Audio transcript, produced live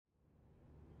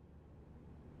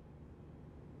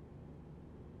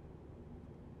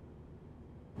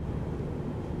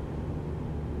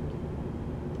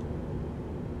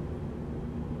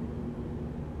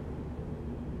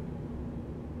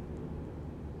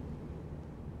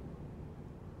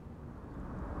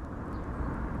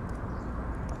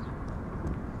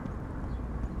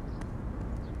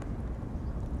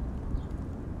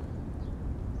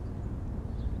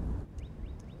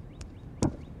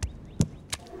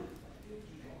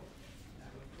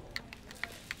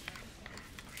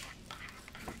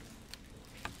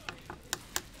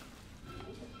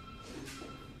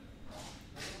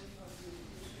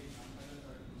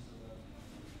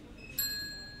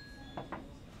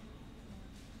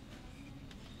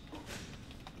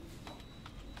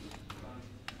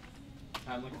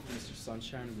I'm looking for Mr.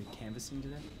 Sunshine. Are we canvassing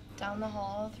today? Down the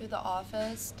hall, through the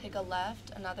office, take a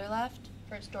left, another left,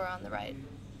 first door on the right.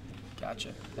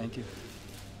 Gotcha. Thank you.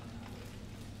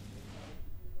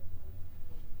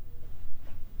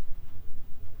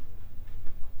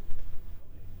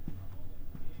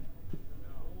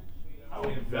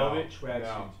 Velvet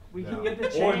tracksuit. We can get the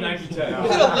change. Or Nike tag.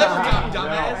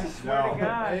 Dumbass. I swear to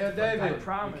God. Hey, David. I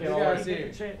promise. You guys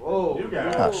see. Whoa. You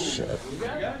guys. Oh, shit. You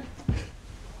guys.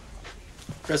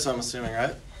 Chris, I'm assuming,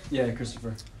 right? Yeah,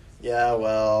 Christopher. Yeah,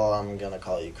 well, I'm gonna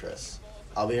call you Chris.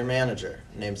 I'll be your manager.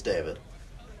 Name's David.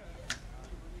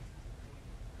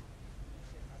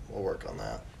 We'll work on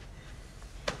that.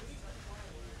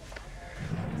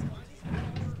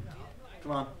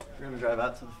 Come on, we're gonna drive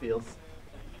out to the fields.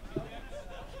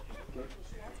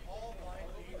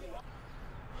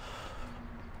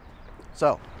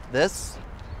 So, this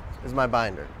is my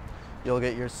binder. You'll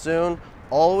get yours soon.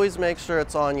 Always make sure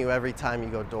it's on you every time you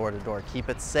go door to door. Keep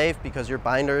it safe because your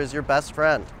binder is your best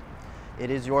friend. It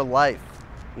is your life.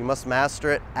 You must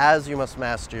master it as you must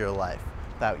master your life.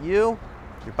 Without you,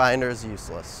 your binder is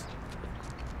useless.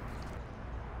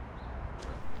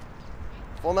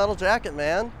 Full Metal Jacket,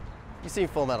 man. You've seen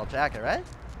Full Metal Jacket, right?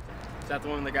 Is that the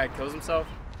one where the guy kills himself?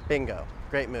 Bingo.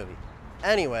 Great movie.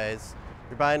 Anyways,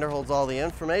 your binder holds all the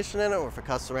information in it, or if a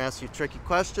customer asks you a tricky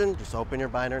question, just open your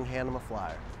binder and hand them a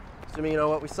flyer. Assuming you know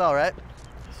what we sell, right?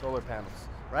 Solar panels.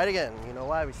 Right again. You know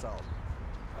why we sell them.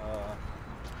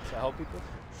 To help people?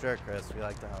 Sure, Chris. We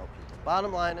like to help people.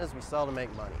 Bottom line is we sell to make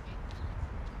money.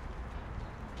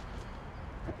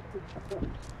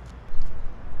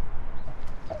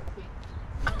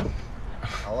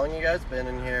 How long you guys been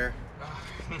in here?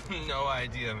 No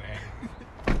idea, man.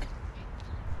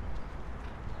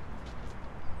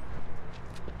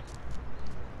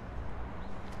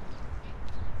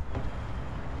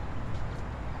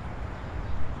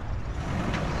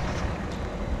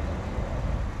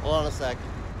 Hold on a sec.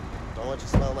 Don't want you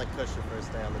smelling like Kush your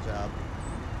first day on the job.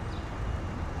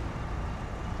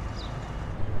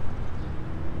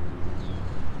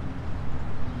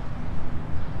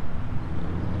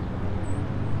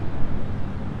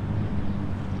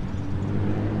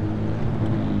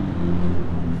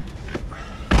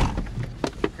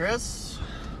 Chris,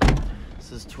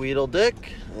 this is Tweedledick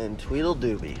and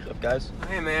Tweedledoobie. What's up, guys?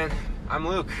 Hey, man. I'm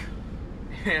Luke.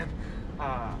 Man,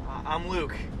 I'm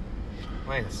Luke.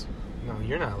 Wait, no,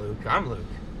 you're not Luke. I'm Luke.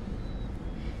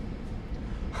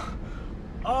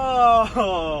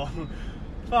 Oh,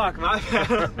 fuck, my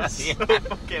bad. I'm so Yeah.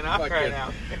 fucking up right now.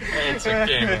 It's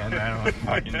okay, man.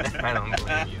 I don't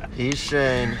blame you. He's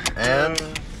Shane, and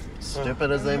stupid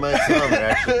as they might sound,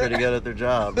 they're actually pretty good at their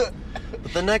job.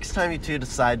 But the next time you two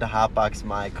decide to hotbox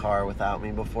my car without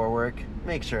me before work,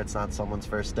 make sure it's not someone's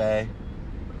first day.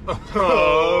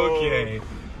 Okay.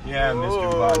 Yeah,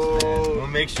 Mr. Boss Man. We'll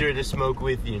make sure to smoke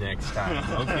with you next time.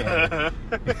 Okay.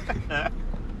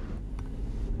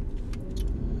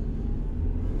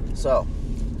 So,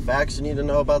 facts you need to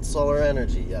know about solar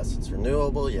energy. Yes, it's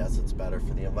renewable. Yes, it's better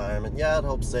for the environment. Yeah, it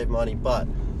helps save money, but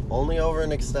only over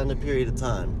an extended period of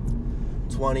time.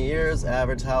 20 years,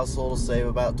 average household will save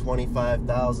about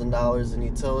 $25,000 in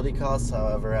utility costs.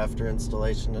 However, after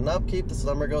installation and upkeep, this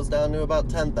number goes down to about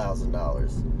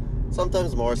 $10,000.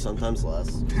 Sometimes more, sometimes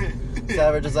less. This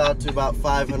averages out to about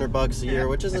 $500 a year,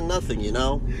 which isn't nothing, you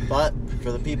know? But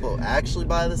for the people who actually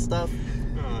buy this stuff,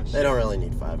 they don't really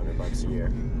need $500 a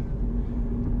year.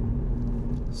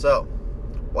 So,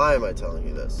 why am I telling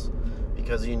you this?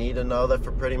 Because you need to know that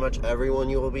for pretty much everyone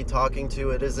you will be talking to,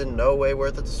 it is in no way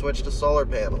worth it to switch to solar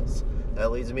panels.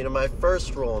 That leads me to my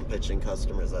first rule in pitching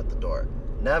customers at the door.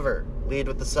 Never lead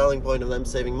with the selling point of them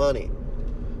saving money.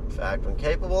 In fact, when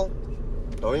capable,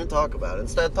 don't even talk about it.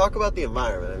 Instead, talk about the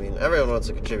environment. I mean, everyone wants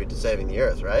to contribute to saving the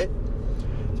earth, right?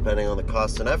 Depending on the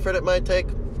cost and effort it might take,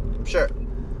 sure.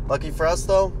 Lucky for us,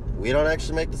 though, we don't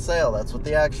actually make the sale. That's what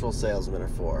the actual salesmen are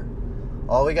for.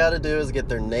 All we gotta do is get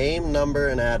their name, number,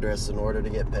 and address in order to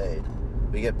get paid.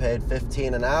 We get paid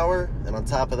 $15 an hour, and on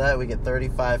top of that, we get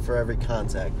 $35 for every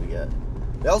contact we get.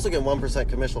 We also get 1%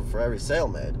 commission for every sale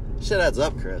made. Shit adds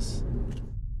up, Chris.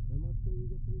 Then let's say you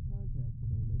get 3 contacts a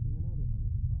day, making another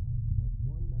 $105. That's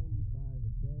 $195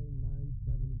 a day,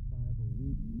 $975 a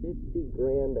week,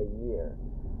 $50,000 a year.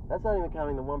 That's not even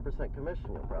counting the 1%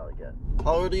 commission you'll probably get.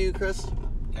 How old are you, Chris?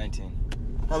 19.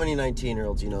 How many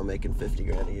 19-year-olds you know making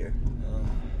 $50,000 a year?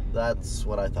 That's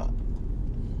what I thought.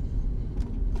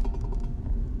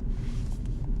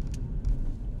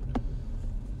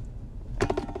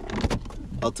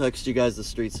 I'll text you guys the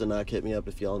streets to knock. Hit me up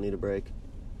if y'all need a break.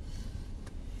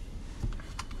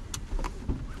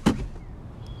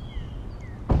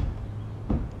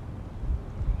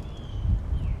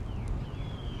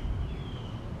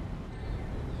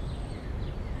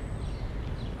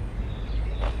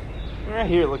 Yeah,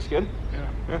 here it looks good.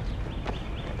 Yeah.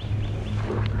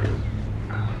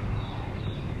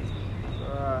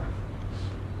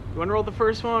 You want to roll the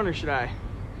first one, or should I?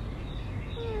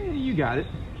 You got it.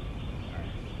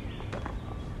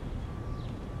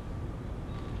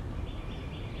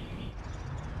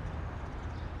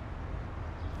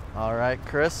 All right,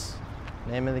 Chris.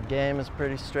 Name of the game is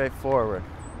pretty straightforward.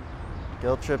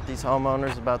 Guilt trip these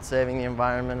homeowners about saving the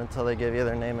environment until they give you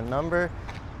their name and number,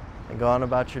 and go on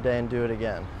about your day and do it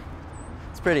again.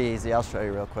 It's pretty easy. I'll show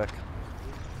you real quick.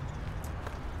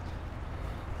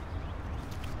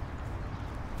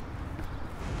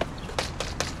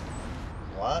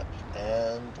 Watch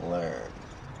and learn.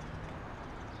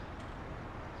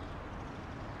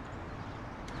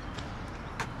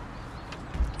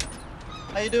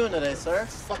 How you doing today, sir? What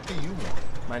the fuck do you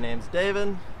want? My name's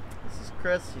David. This is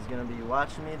Chris. He's gonna be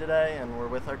watching me today, and we're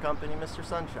with our company, Mr.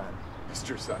 Sunshine.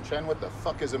 Mr. Sunshine? What the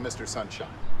fuck is a Mr. Sunshine?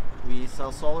 We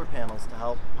sell solar panels to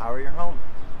help power your home.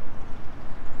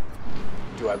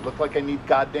 Do I look like I need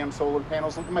goddamn solar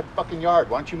panels? Look at my fucking yard.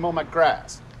 Why don't you mow my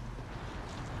grass?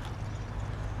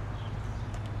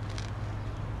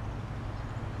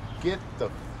 Get the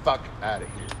fuck out of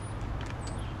here.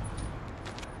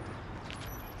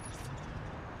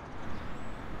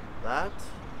 That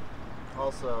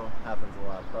also happens a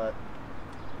lot, but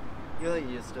you'll get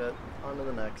used to it. On to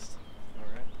the next. All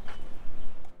right.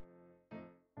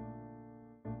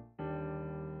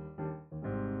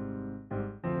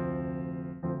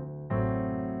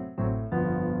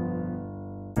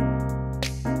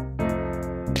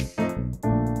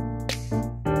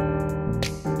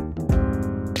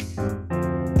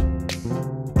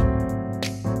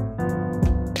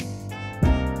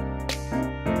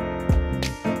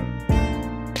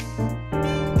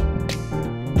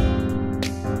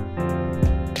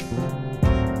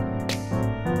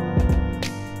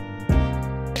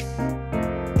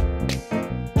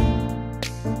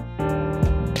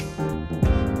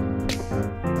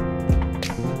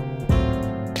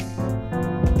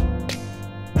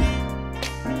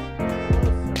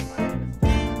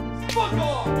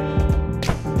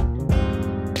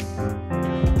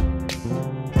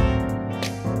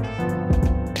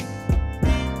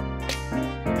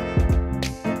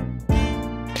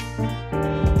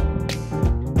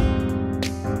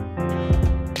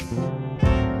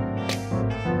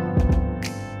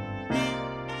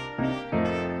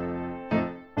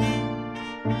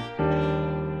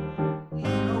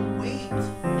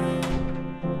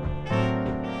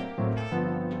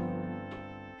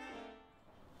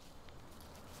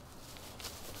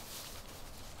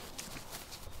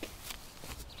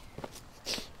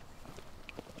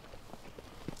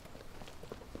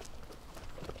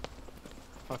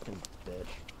 Fucking bitch.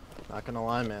 Not gonna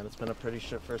lie, man, it's been a pretty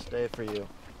shit first day for you.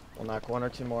 We'll knock one or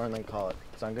two more and then call it.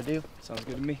 Sound good to you? Sounds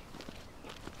good to me.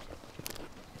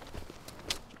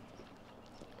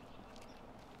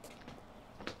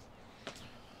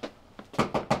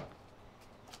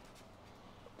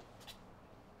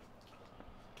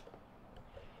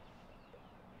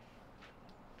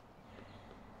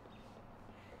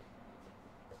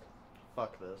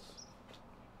 Fuck this.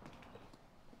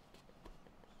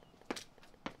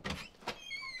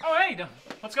 Oh, hey,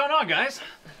 what's going on, guys?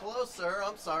 Hello, sir.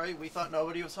 I'm sorry. We thought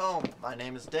nobody was home. My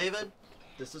name is David.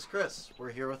 This is Chris.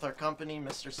 We're here with our company,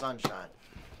 Mr. Sunshine.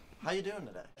 How you doing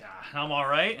today? I'm all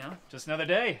right. You know, just another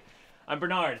day. I'm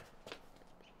Bernard.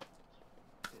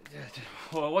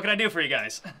 Well, what can I do for you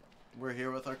guys? We're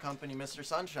here with our company, Mr.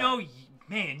 Sunshine. Oh,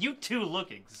 man, you two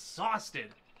look exhausted.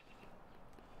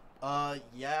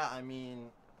 Yeah, I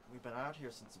mean, we've been out here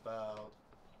since about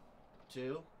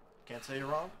 2. Can't say you're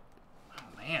wrong.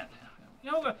 Oh, man.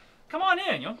 You know, come on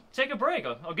in. You know, take a break.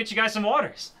 I'll get you guys some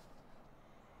waters.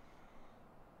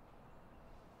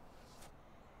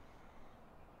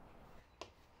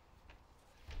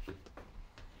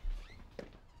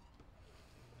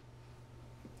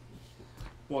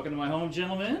 Welcome to my home,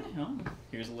 gentlemen. You know,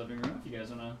 here's the living room. If you guys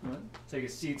want to take a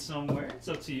seat somewhere, it's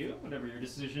up to you. Whatever your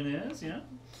decision is, you know.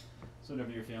 So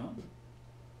whatever you're feeling.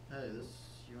 Hey, this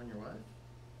you and your wife?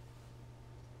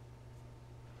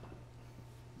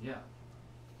 Yeah.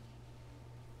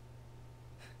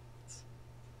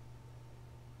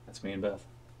 That's me and Beth.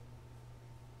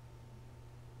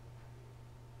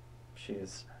 She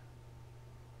is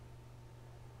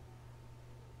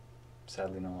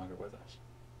sadly no longer with us.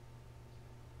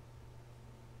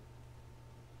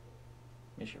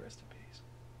 May she rest in peace.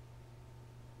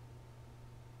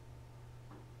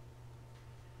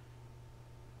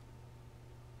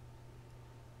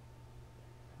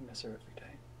 I miss her every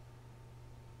day.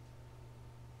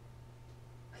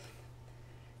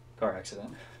 Car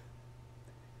accident.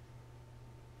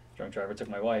 Drunk driver took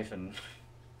my wife and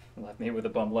left me with a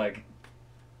bum leg.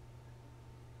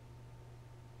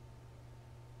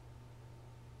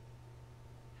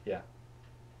 Yeah.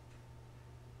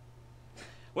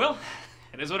 Well,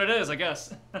 it is what it is, I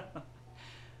guess.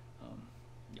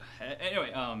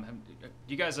 Anyway, do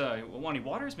you guys want any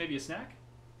waters? Maybe a snack?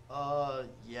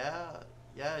 Yeah,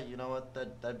 you know what?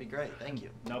 That'd be great. Thank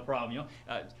you. No problem. You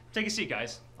know, take a seat,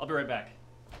 guys. I'll be right back.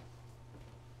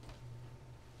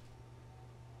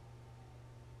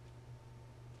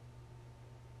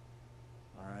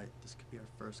 All right, this could be our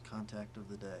first contact of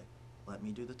the day. Let me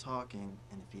do the talking,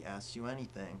 and if he asks you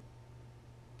anything,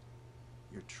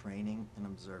 you're training and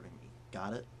observing me.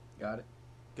 Got it? Got it.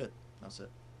 Good. Now sit.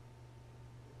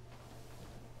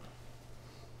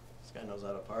 This guy knows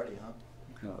how to party, huh?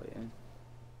 Oh, yeah.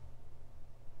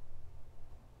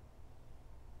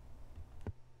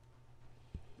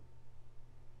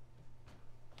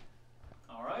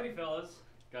 Alrighty, fellas.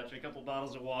 Got you a couple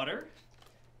bottles of water.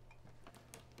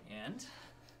 And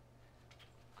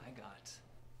I got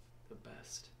the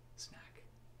best snack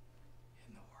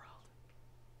in the world.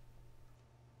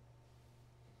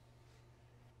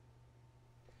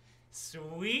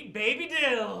 Sweet baby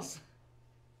dills!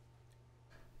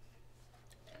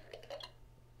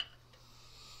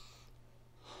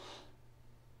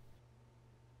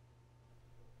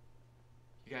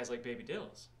 You guys like baby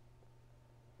dills,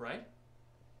 right?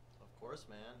 Of course,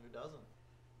 man. Who doesn't?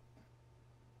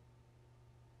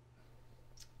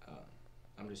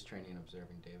 I'm just training and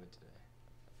observing David today.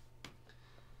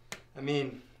 I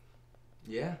mean,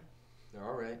 yeah, they're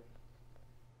all right.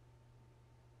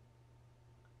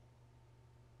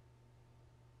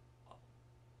 All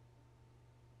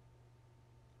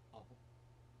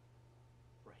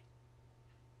right.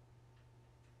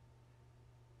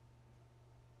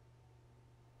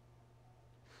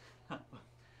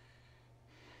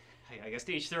 I guess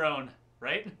to each their own,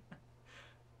 right?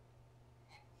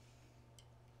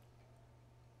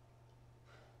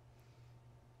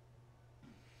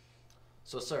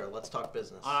 So, sir, let's talk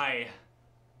business. I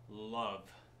love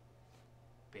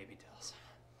baby dills.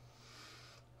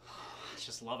 I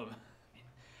just love them.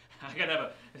 I gotta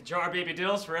have a jar of baby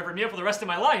dills for every meal for the rest of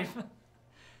my life.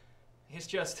 It's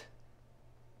just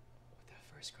what that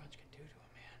first crunch can do to a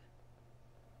man.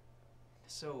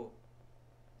 It's so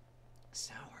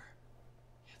sour,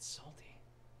 yet salty,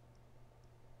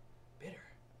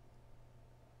 bitter,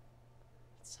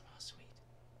 yet somehow sweet.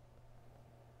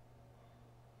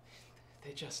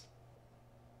 They just...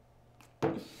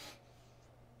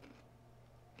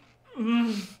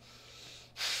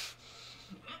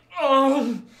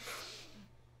 Oh!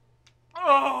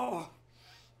 Oh!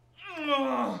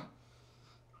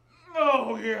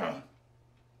 Oh, yeah.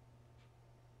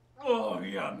 Oh,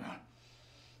 yeah, man.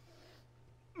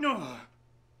 No.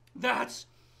 That's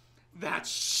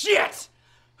shit!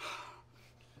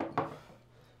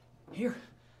 Here.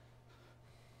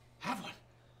 Have one.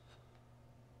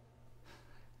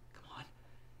 Come on.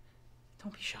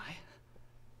 Don't be shy.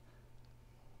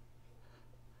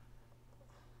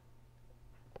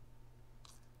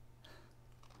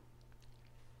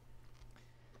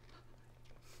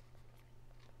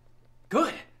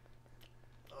 Good.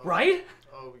 Right?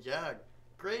 Oh, yeah.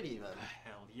 Great, even.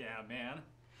 Hell yeah, man.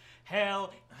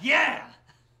 Hell yeah!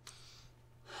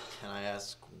 Can I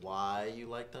ask why you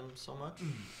like them so much?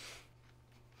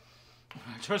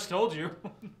 I just told you.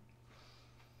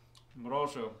 But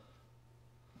also,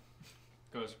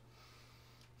 because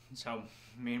it's how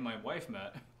me and my wife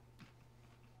met.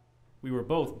 We were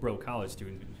both broke college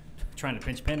students trying to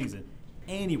pinch pennies in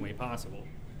any way possible,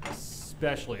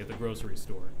 especially at the grocery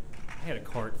store. I had a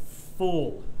cart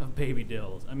full of baby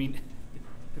dills. I mean,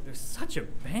 there's such a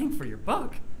bang for your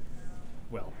buck.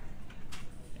 Well,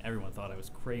 everyone thought I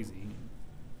was crazy. And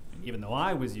even though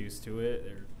I was used to it,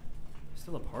 there's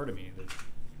still a part of me that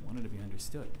wanted to be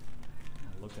understood.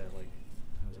 I looked at it like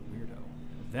I was a weirdo.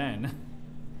 Then,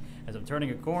 as I'm turning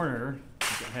a corner,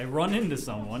 I run into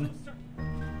someone.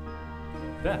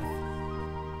 Beth.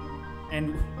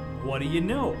 And what do you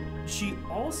know? She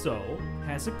also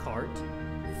has a cart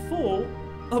full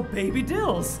of baby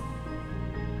dills.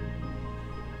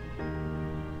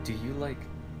 Do you like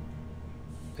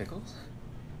pickles?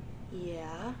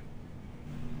 Yeah.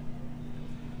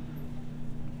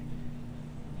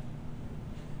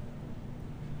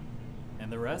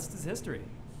 And the rest is history.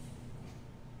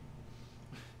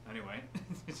 Anyway,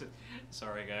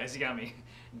 sorry guys, you got me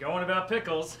going about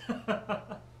pickles.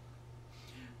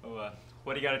 Oh,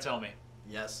 what do you got to tell me?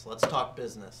 Yes, let's talk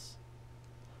business.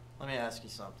 Let me ask you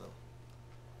something.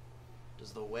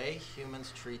 Does the way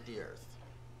humans treat the earth,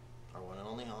 our one and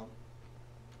only home,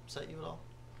 upset you at all?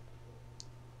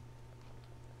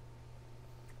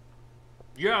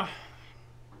 Yeah,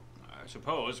 I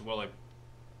suppose. Well,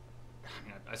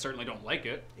 I certainly don't like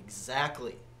it.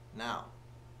 Exactly. Now,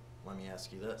 let me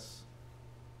ask you this.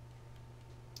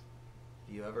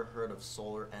 Have you ever heard of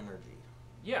solar energy?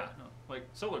 Yeah, no, like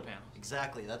solar panels.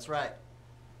 Exactly, that's right.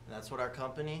 And that's what our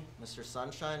company, Mr.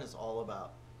 Sunshine, is all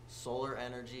about. Solar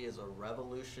energy is a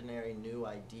revolutionary new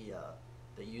idea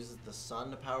that uses the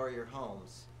sun to power your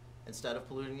homes instead of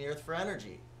polluting the earth for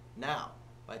energy. Now,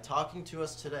 by talking to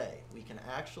us today, we can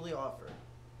actually offer...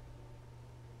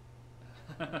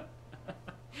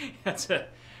 It's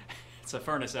a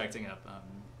furnace acting up.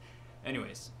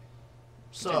 Anyways.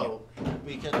 So,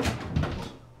 we can...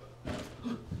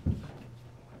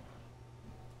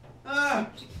 Ah!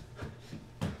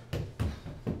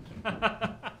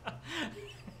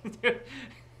 Dude,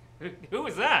 who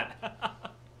was that?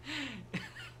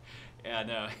 Yeah,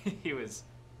 no, he was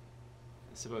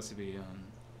supposed to be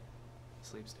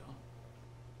asleep still.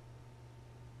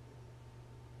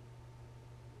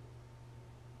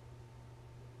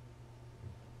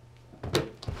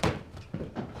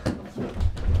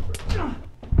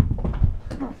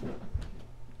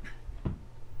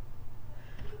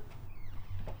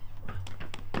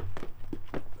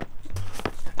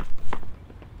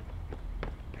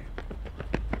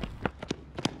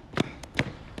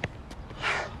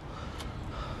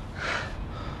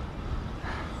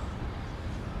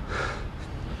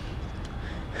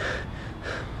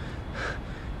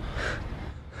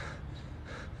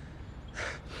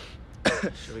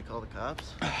 Should we call the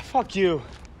cops? Fuck you.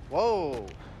 Whoa.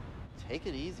 Take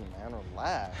it easy, man.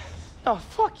 Relax. Oh,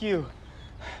 fuck you.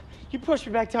 You pushed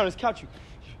me back down his couch,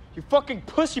 you fucking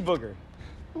pussy booger.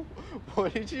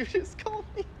 What did you just call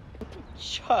me?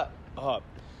 Shut up.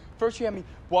 First you had me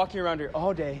walking around here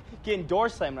all day, getting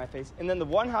doors slammed in my face, and then the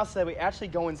one house that we actually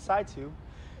go inside to,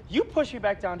 you pushed me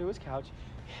back down to his couch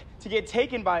to get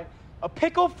taken by a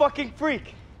pickle fucking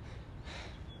freak.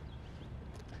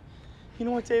 You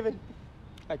know what, David?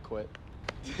 I quit.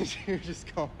 Did you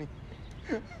just call me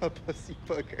a pussy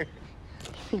booger?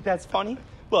 You think that's funny?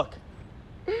 Look.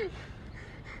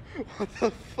 What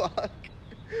the fuck?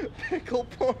 Pickle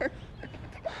porn?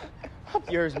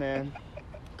 Up yours, man. I'm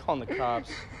calling the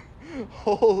cops.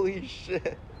 Holy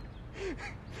shit.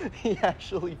 He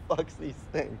actually fucks these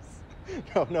things.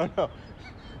 No.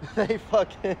 They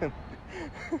fuck him.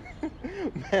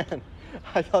 Man,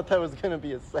 I thought that was gonna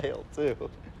be a sale too.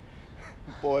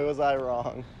 Boy, was I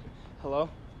wrong. Hello?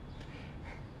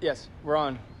 Yes, we're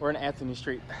on. We're in Anthony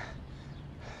Street.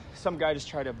 Some guy just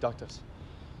tried to abduct us.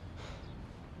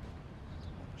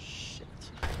 Shit.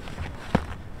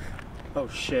 Oh,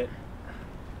 shit.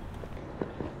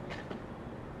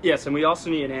 Yes, and we also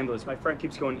need an ambulance. My friend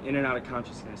keeps going in and out of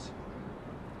consciousness.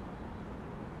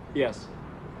 Yes.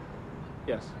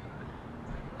 Yes.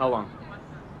 How long?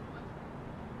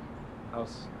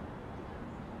 House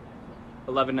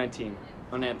 1119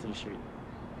 on Anthony Street.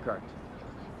 Correct.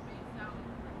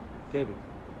 David,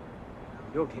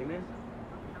 you okay, man?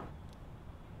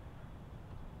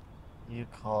 You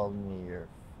called me your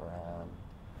friend.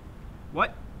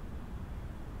 What?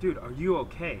 Dude, are you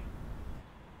okay?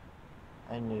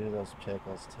 I knew those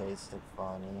pickles tasted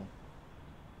funny.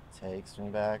 Takes me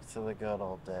back to the good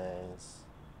old days.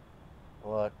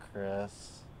 Look,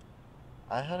 Chris,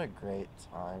 I had a great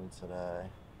time today.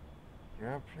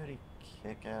 You're a pretty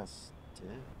kick-ass dude.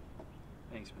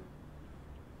 Thanks, man.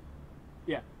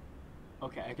 Yeah.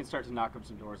 Okay, I can start to knock up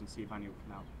some doors and see if anyone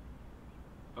can help.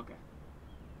 Okay.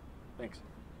 Thanks.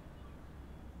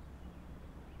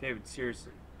 David,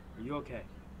 seriously, are you okay?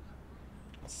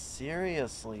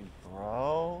 Seriously,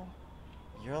 bro?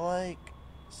 You're like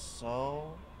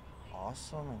so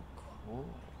awesome and cool.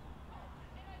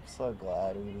 I'm so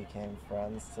glad we became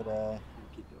friends today.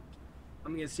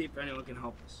 I'm gonna see if anyone can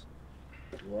help us.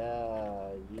 Yeah,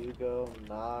 you go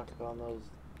knock on those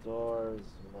doors,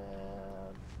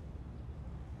 man.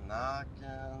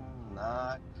 Knockin',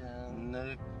 knockin',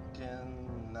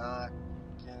 nookin',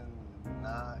 knockin',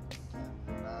 knockin',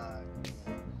 knockin',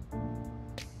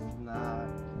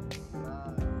 knockin', knockin',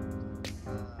 knockin'.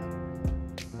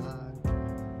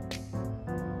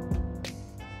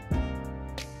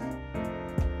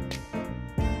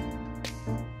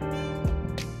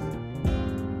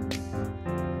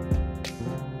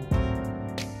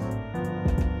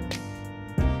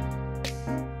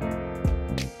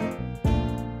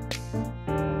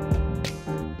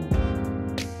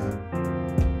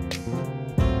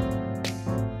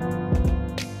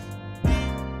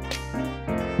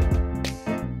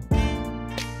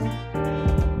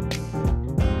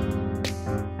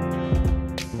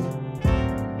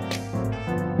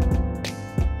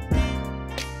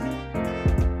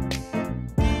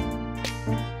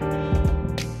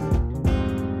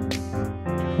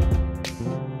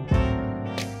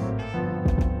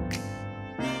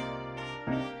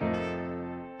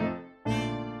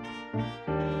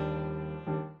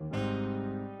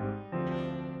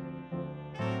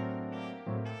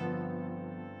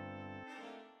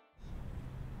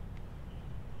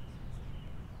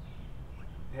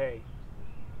 Hey.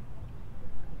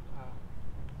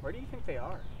 Where do you think they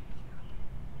are?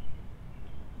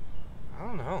 I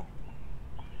don't know.